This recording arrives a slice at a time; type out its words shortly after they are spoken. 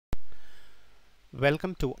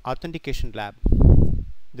Welcome to Authentication Lab.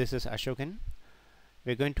 This is Ashokan.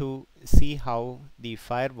 We're going to see how the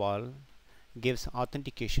firewall gives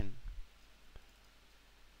authentication.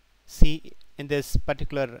 See, in this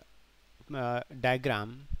particular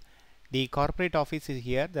diagram, the corporate office is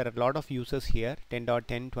here. There are a lot of users here,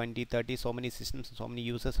 10.10, 20, 30, so many systems and so many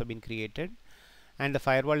users have been created. And the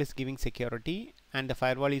firewall is giving security, and the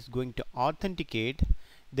firewall is going to authenticate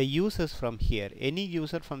the users from here. Any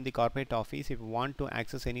user from the corporate office, if you want to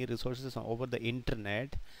access any resources over the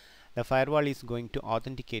internet, the firewall is going to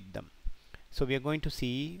authenticate them. So we are going to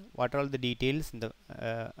see what are all the details in the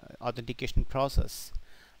authentication process.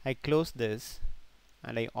 I close this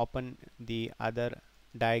and I open the other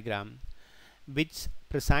diagram which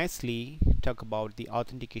precisely talk about the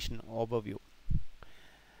authentication overview.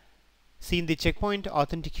 See, in the checkpoint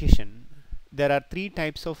authentication, there are three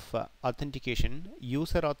types of authentication: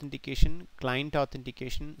 user authentication, client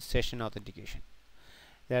authentication, session authentication.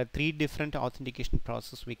 There are three different authentication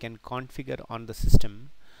processes we can configure on the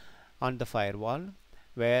system, on the firewall,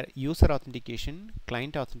 where user authentication,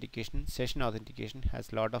 client authentication, session authentication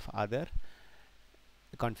has a lot of other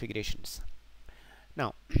configurations.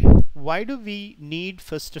 Now, why do we need,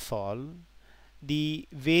 first of all, the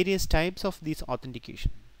various types of these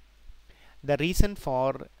authentication? The reason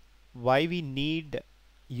for why we need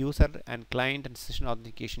user and client and session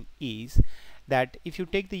authentication is that if you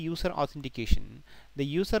take the user authentication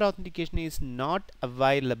is not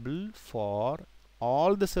available for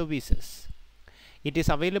all the services. It is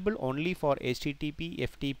available only for HTTP,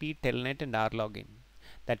 FTP, Telnet and RLogin.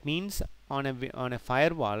 That means on a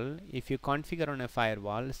firewall, if you configure on a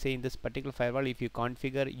firewall, say in this particular firewall, if you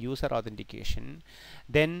configure user authentication,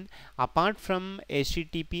 then apart from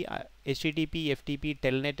HTTP, FTP,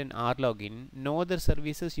 Telnet and RLogin, no other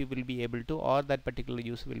services you will be able to, or that particular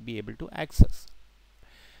user will be able to access.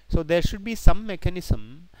 So there should be some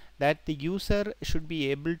mechanism that the user should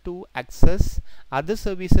be able to access other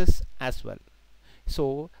services as well.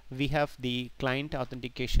 So we have the client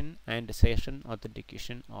authentication and session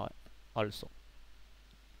authentication also.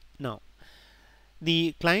 Now,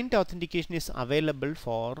 the client authentication is available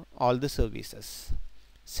for all the services.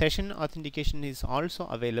 Session authentication is also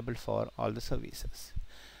available for all the services.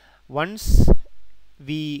 Once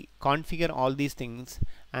we configure all these things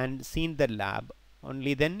and see in the lab,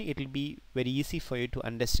 only then it will be very easy for you to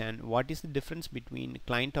understand what is the difference between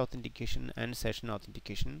client authentication and session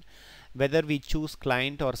authentication, whether we choose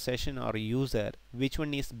client or session or user, which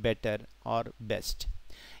one is better or best.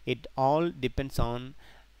 It all depends on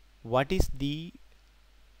what is the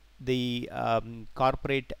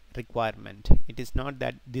corporate requirement. It is not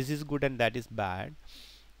that this is good and that is bad.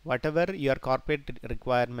 Whatever your corporate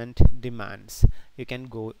requirement demands, you can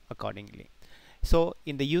go accordingly. So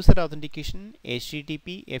in the user authentication,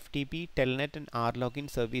 HTTP, FTP, Telnet and RLogin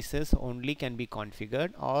services only can be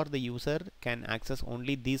configured, or the user can access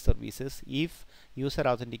only these services if user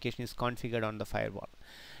authentication is configured on the firewall.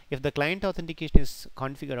 If the client authentication is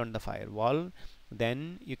configured on the firewall,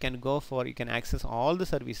 then you can access all the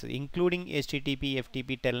services, including HTTP,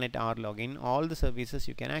 FTP, Telnet, RLogin, all the services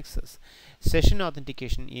you can access. Session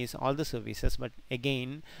authentication is all the services, but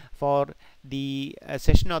again, for the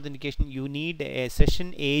session authentication, you need a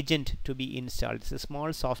session agent to be installed. It's a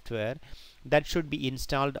small software that should be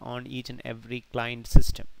installed on each and every client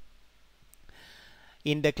system.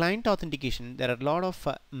 In the client authentication, there are a lot of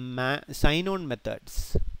sign-on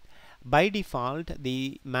methods. By default,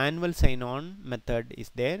 the manual sign-on method is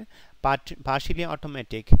there, partially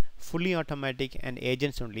automatic, fully automatic and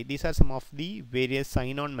agents only. These are some of the various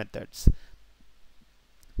sign-on methods.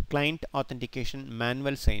 Client authentication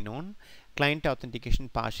manual sign-on, client authentication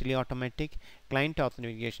partially automatic, client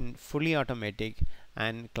authentication fully automatic,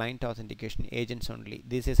 and client authentication agents only.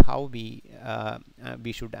 This is how we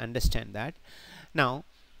should understand that. Now,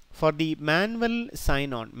 for the manual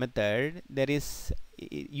sign-on method,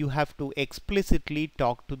 you have to explicitly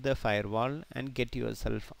talk to the firewall and get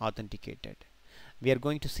yourself authenticated. We are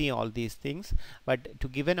going to see all these things, but to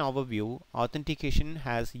give an overview, authentication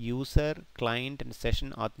has user, client and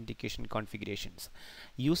session authentication configurations.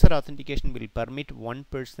 User authentication will permit one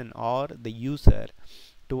person or the user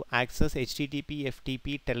to access HTTP,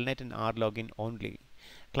 FTP, Telnet and RLogin only.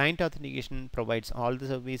 Client authentication provides all the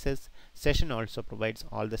services. Session also provides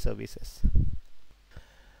all the services.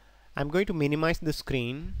 I'm going to minimize the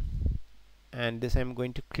screen, and this I'm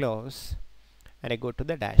going to close, and I go to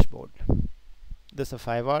the dashboard. This is a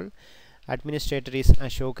firewall. Administrator is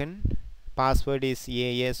Ashokan. Password is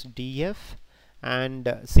ASDF.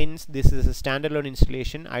 And since this is a standalone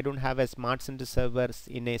installation, I don't have a Smart Center servers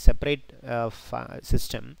in a separate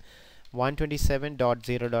system.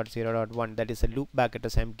 127.0.0.1, that is a loop back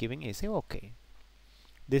address I'm giving. I say okay.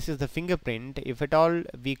 This is the fingerprint. If at all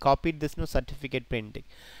we copied this, no certificate printing.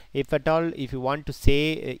 If at all, if you want to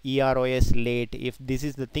say EROS late, if this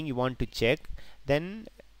is the thing you want to check, then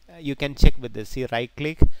you can check with this. See, right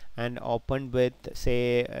click and open with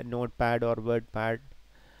say notepad or wordpad,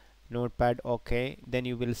 notepad. Okay, then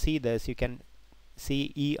you will see this. You can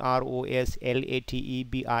see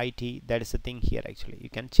EROSLATEBIT, that is the thing here. Actually you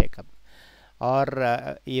can check up,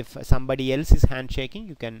 or if somebody else is handshaking,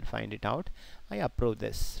 you can find it out. I approve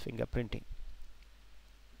this fingerprinting.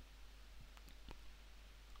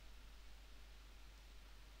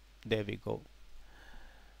 There we go.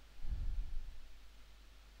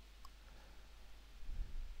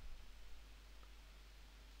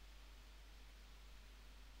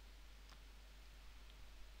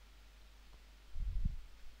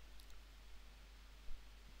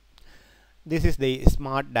 This is the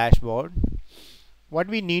smart dashboard. What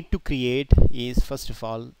we need to create is first of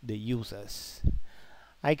all the users.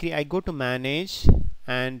 I go to manage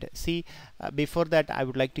and see, before that I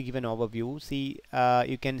would like to give an overview. See,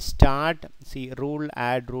 you can start, see rule,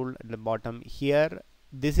 add rule at the bottom here.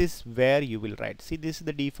 This is where you will write. See, this is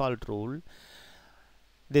the default rule.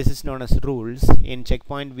 This is known as rules. In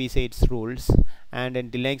checkpoint we say it's rules, and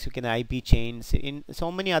in Linux you can IP chains. In so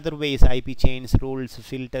many other ways, IP chains, rules,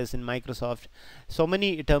 filters in Microsoft, so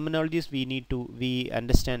many terminologies we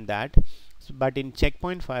understand that. But in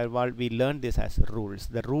checkpoint firewall we learn this as rules.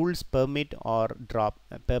 The rules permit or drop,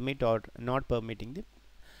 permit or not permitting the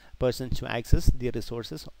persons to access the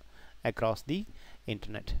resources across the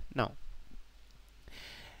internet. Now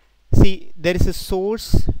see, there is a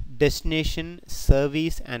source, destination,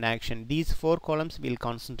 service and action. These four columns will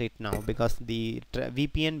concentrate now, because the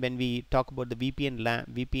VPN, when we talk about the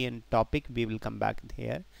VPN topic, we will come back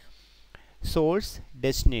here. Source,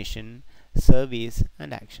 destination, service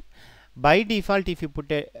and action. By default, if you put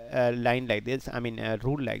a line like this, I mean a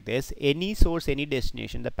rule like this, any source, any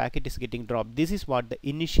destination, the packet is getting dropped. This is what the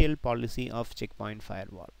initial policy of checkpoint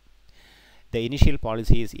firewall. The initial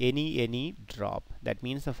policy is any drop. That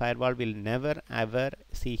means the firewall will never ever,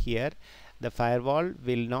 see here, the firewall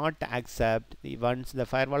will not accept, once the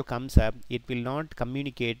firewall comes up, it will not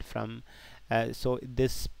communicate from so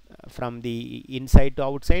this from the inside to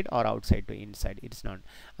outside or outside to inside. It's not,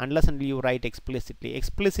 unless until you write explicitly.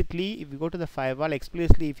 Explicitly, if you go to the firewall,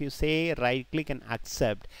 explicitly if you say right click and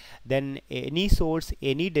accept, then any source,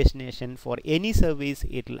 any destination for any service,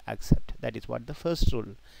 it will accept. That is what the first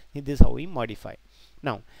rule. This is how we modify.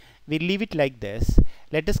 Now we leave it like this.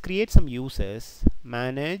 Let us create some users.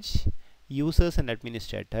 Manage users and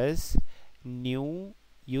administrators, new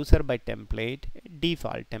user by template,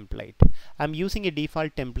 default template. I'm using a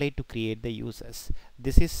default template to create the users.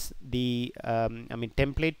 This is the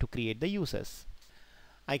template to create the users.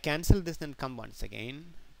 I cancel this and come once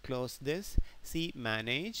again, close this. See,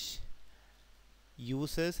 manage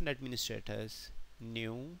users and administrators,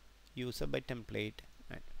 new user by template.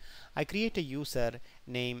 Right. I create a user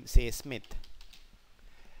name, say Smith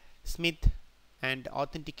and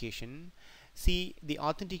authentication. See, the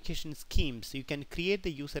authentication schemes, you can create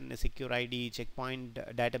the user in a secure ID, checkpoint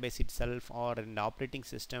database itself, or in the operating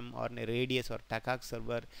system, or in a Radius or TACAC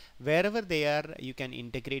server. Wherever they are, you can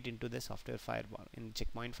integrate into the software firewall, in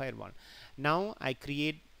checkpoint firewall. Now I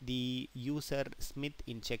create the user Smith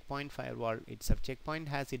in checkpoint firewall itself. Checkpoint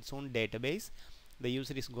has its own database. The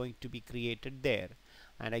user is going to be created there,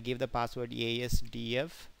 and I give the password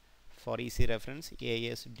ASDF for easy reference.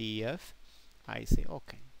 ASDF. I say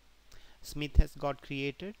okay. Smith has got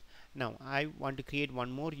created. Now I want to create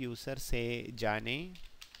one more user, say Jane,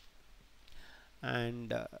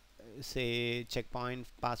 and say checkpoint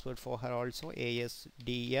password for her also,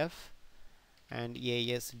 ASDF and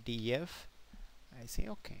ASDF. I say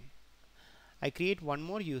okay. I create one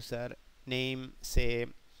more user name, say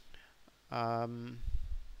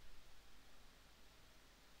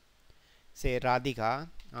say Radhika,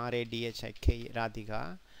 RADHIK,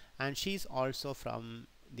 Radhika, and she's also from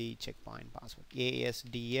the checkpoint password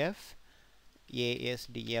ASDF.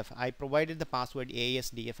 I provided the password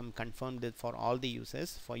ASDF and confirmed it for all the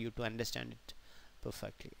users for you to understand it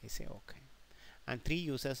perfectly. I say okay, and 3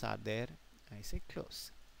 users are there. I say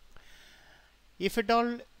close. If at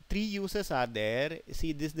all 3 users are there,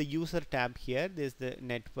 see, this is the user tab here, this is the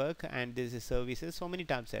network, and this is services. So many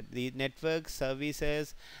tabs there, the network,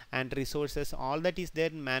 services and resources, all that is there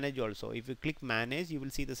in manage also. If you click manage, you will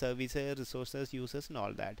see the services, resources, users and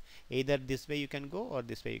all that. Either this way you can go, or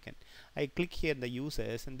this way you can. I click here the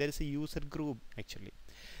users, and there is a user group actually.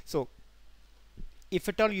 So if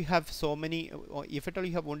at all you have so many, or if at all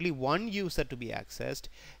you have only one user to be accessed,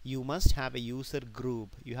 you must have a user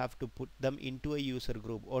group. You have to put them into a user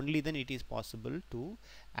group. Only then it is possible to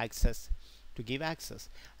access, to give access.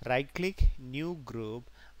 Right click, new group.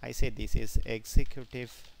 I say this is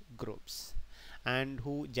executive groups, and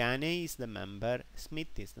who Jane is the member,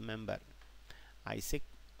 Smith is the member. I say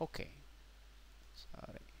okay.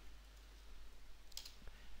 Sorry,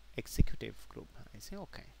 executive group. I say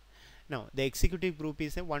okay. Now the executive group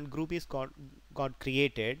is a one group is got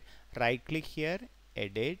created. Right click here,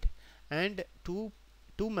 edit, and two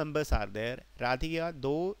members are there. Radhika,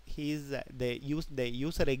 though he is the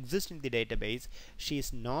user exists in the database, she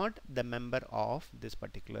is not the member of this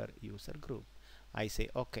particular user group. I say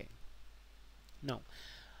okay. Now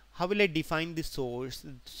how will I define the source?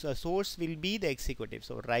 So source will be the executive.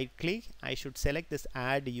 So right click, I should select this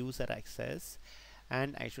add user access,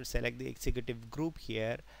 and I should select the executive group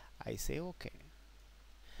here. I say okay.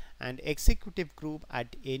 And executive group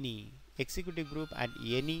at any, executive group at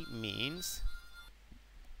any means,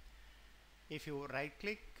 if you right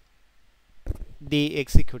click the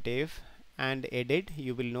executive and edit,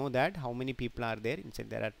 you will know that how many people are there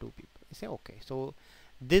inside. There are 2 people. I say okay. So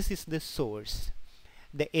this is the source.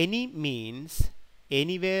 The any means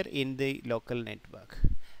anywhere in the local network.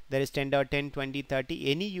 There is 10.10, 20,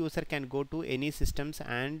 30. Any user can go to any systems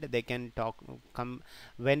and they can come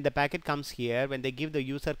when the packet comes here. When they give the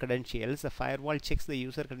user credentials, the firewall checks the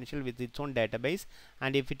user credential with its own database,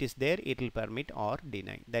 and if it is there, it will permit or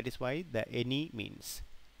deny. That is why the any means.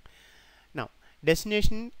 Now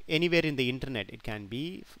destination, anywhere in the internet it can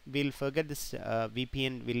be. We'll forget this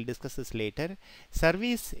VPN. We'll discuss this later.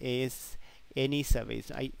 Service is any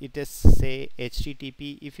service. It is say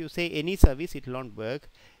HTTP. If you say any service, it will not work.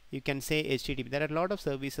 You can say HTTP. There are a lot of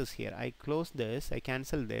services here. I close this, I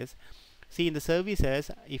cancel this. See, in the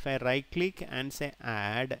services, if I right click and say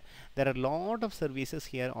add, there are a lot of services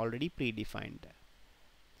here already predefined.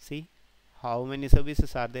 See how many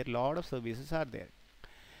services are there? Lot of services are there.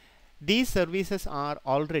 These services are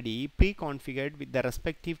already pre-configured with the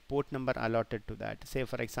respective port number allotted to that. Say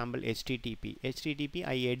for example HTTP,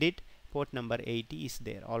 I edit, port number 80 is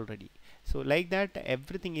there already. So like that,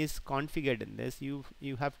 everything is configured in this. You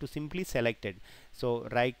have to simply select it. So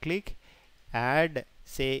right click, add,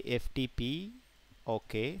 say FTP.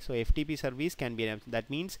 Okay, so FTP service can be, that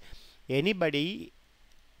means anybody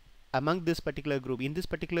among this particular group, in this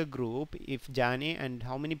particular group, if Jane, and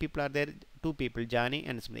how many people are there? 2 people, Jane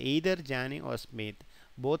and Smith. Either Jane or Smith,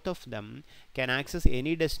 both of them can access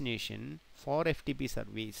any destination for FTP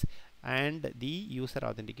service and the user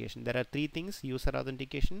authentication. There are 3 things: user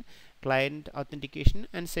authentication, client authentication,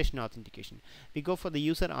 and session authentication. We go for the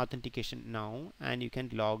user authentication now, and you can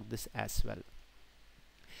log this as well.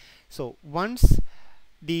 So once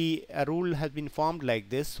the rule has been formed like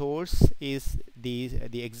this, source is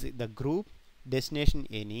the group, destination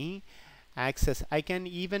any, access, I can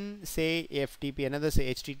even say FTP, another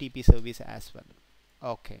say HTTP service as well.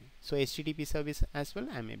 Okay, so HTTP service as well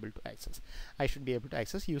I am able to access. I should be able to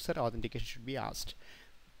access. User authentication should be asked.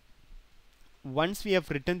 Once we have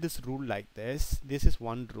written this rule like this, this is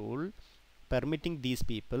one rule permitting these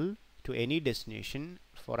people to any destination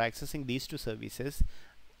for accessing these 2 services.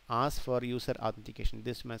 Ask for user authentication.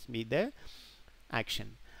 This must be the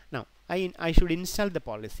action. Now I should install the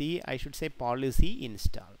policy. I should say policy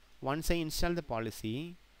install. Once I install the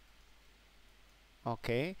policy,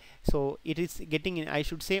 okay, so it is getting in. I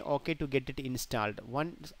should say okay to get it installed.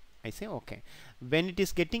 Once I say okay, when it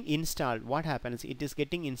is getting installed, what happens? It is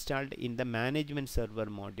getting installed in the management server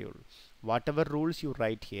module. Whatever rules you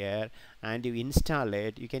write here and you install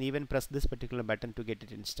it, you can even press this particular button to get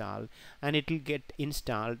it installed, and it will get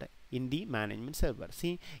installed in the management server.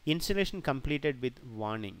 See, installation completed with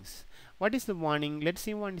warnings. What is the warning? Let's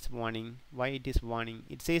see what is warning. Why it is warning?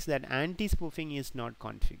 It says that anti-spoofing is not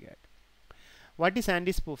configured. What is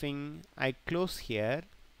anti-spoofing? I close here,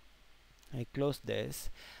 I close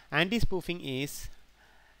this. Anti-spoofing is,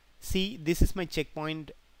 see, this is my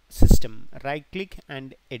checkpoint system. Right click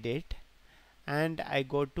and edit, and I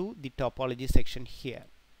go to the topology section here,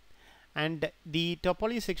 and the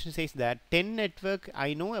topology section says that 10 network,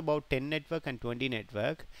 I know about 10 network and 20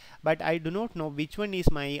 network, but I do not know which one is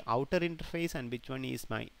my outer interface and which one is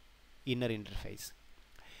my inner interface.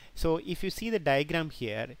 So if you see the diagram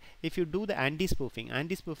here, if you do the anti-spoofing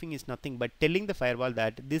is nothing but telling the firewall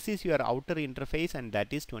that this is your outer interface and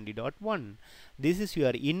that is 20.1, this is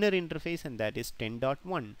your inner interface and that is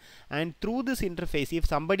 10.1, and through this interface, if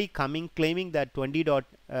somebody claiming that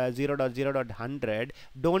 20.0.0.100,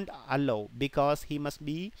 don't allow, because he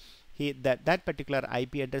that particular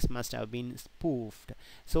IP address must have been spoofed.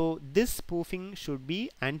 So this spoofing should be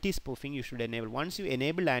anti-spoofing. You should enable. Once you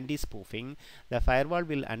enable anti-spoofing, the firewall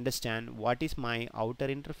will understand what is my outer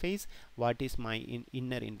interface, what is my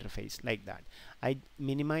inner interface, like that. I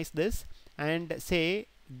minimize this and say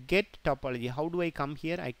get topology. How do I come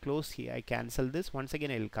here? I close here, I cancel this. Once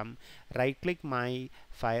again I will come, right click my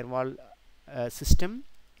firewall system,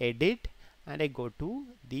 edit, and I go to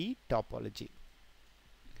the topology,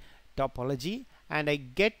 and I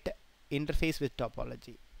get interface with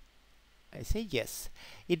topology. I say yes.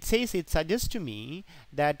 It says, it suggests to me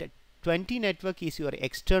that 20 network is your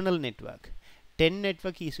external network, 10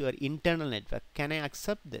 network is your internal network. Can I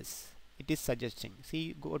accept this? It is suggesting.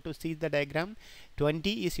 See, go to see the diagram.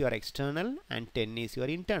 20 is your external and 10 is your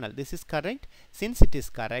internal. This is correct. Since it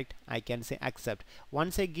is correct, I can say accept.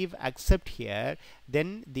 Once I give accept here,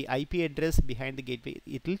 then the IP address behind the gateway,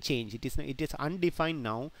 it will change. It is undefined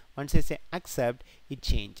now. Once I say accept, it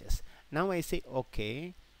changes. Now I say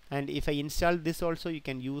okay. And if I install this also, you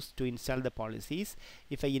can use to install the policies.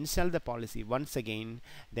 If I install the policy once again,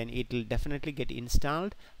 then it will definitely get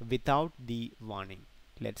installed without the warning.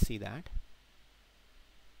 Let's see that.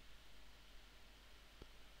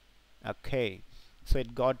 Okay, so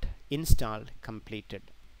it got installed, completed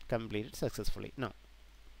successfully. Now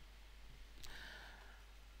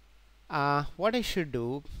what I should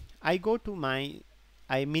do, I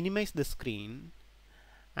minimize the screen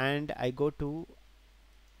and I go to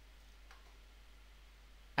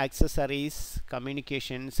accessories,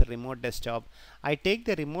 communications, remote desktop. I take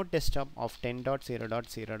the remote desktop of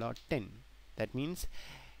 10.0.0.10. That means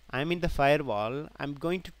I'm in the firewall. I'm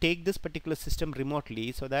going to take this particular system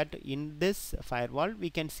remotely, so that in this firewall we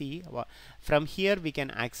can see from here we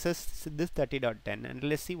can access this 30.10, and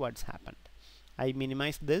let's see what's happened. I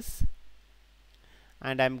minimize this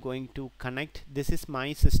and I'm going to connect. This is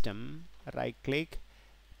my system. Right click,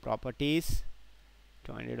 properties,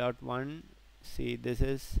 20.1. See, this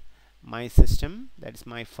is my system, that is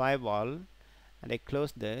my firewall, and I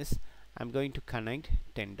close this. I'm going to connect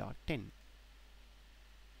 10.10.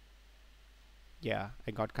 Yeah,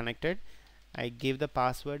 I got connected. I give the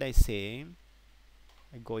password. I say,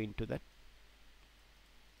 I go into that.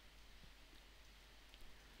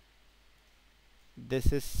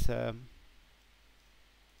 This is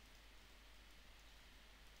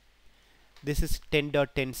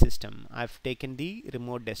 10.10 system. I've taken the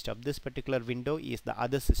remote desktop. This particular window is the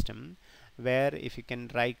other system, where if you can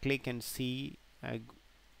right click and see,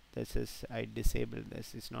 this is, I disable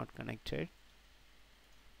this, it's not connected,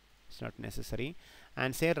 it's not necessary,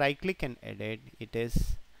 and say right click and edit. It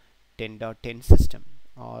is 10.10 system.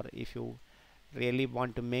 Or if you really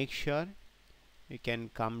want to make sure, you can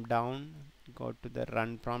come down, go to the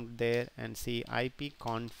run prompt there and see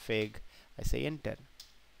ipconfig. I say enter.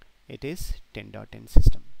 It is 10.10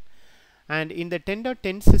 system. And in the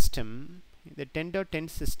 10.10 system,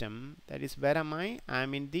 that is, where am I? I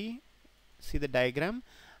am in the, see the diagram,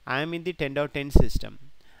 I am in the 10.10 system,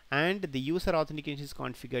 and the user authentication is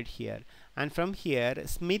configured here. And from here,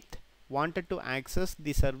 Smith wanted to access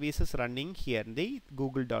the services running here in the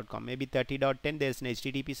google.com. Maybe 30.10, there is an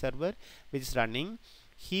HTTP server which is running.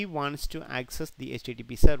 He wants to access the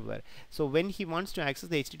HTTP server. So when he wants to access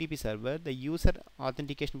the HTTP server, the user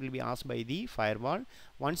authentication will be asked by the firewall.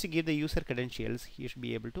 Once you give the user credentials, he should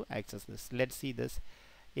be able to access this. Let's see this.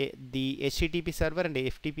 The HTTP server and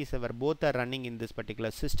the FTP server both are running in this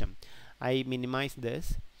particular system. I minimize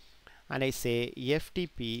this and I say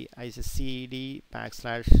FTP. I say cd /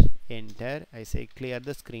 enter. I say clear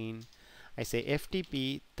the screen. I say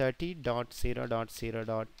FTP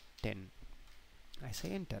 30.0.0.10. I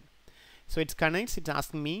say enter. So it connects. It's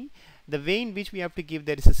asking me the way in which we have to give.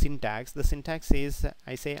 There is a syntax. The syntax is,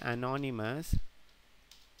 I say anonymous,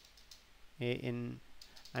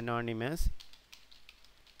 anonymous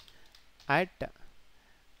at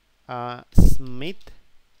Smith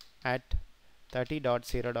at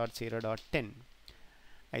 30.0.0.10.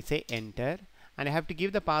 I say enter, and I have to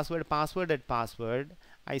give the password.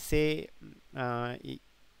 I say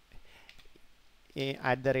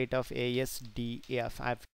at the rate of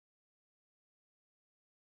ASDF.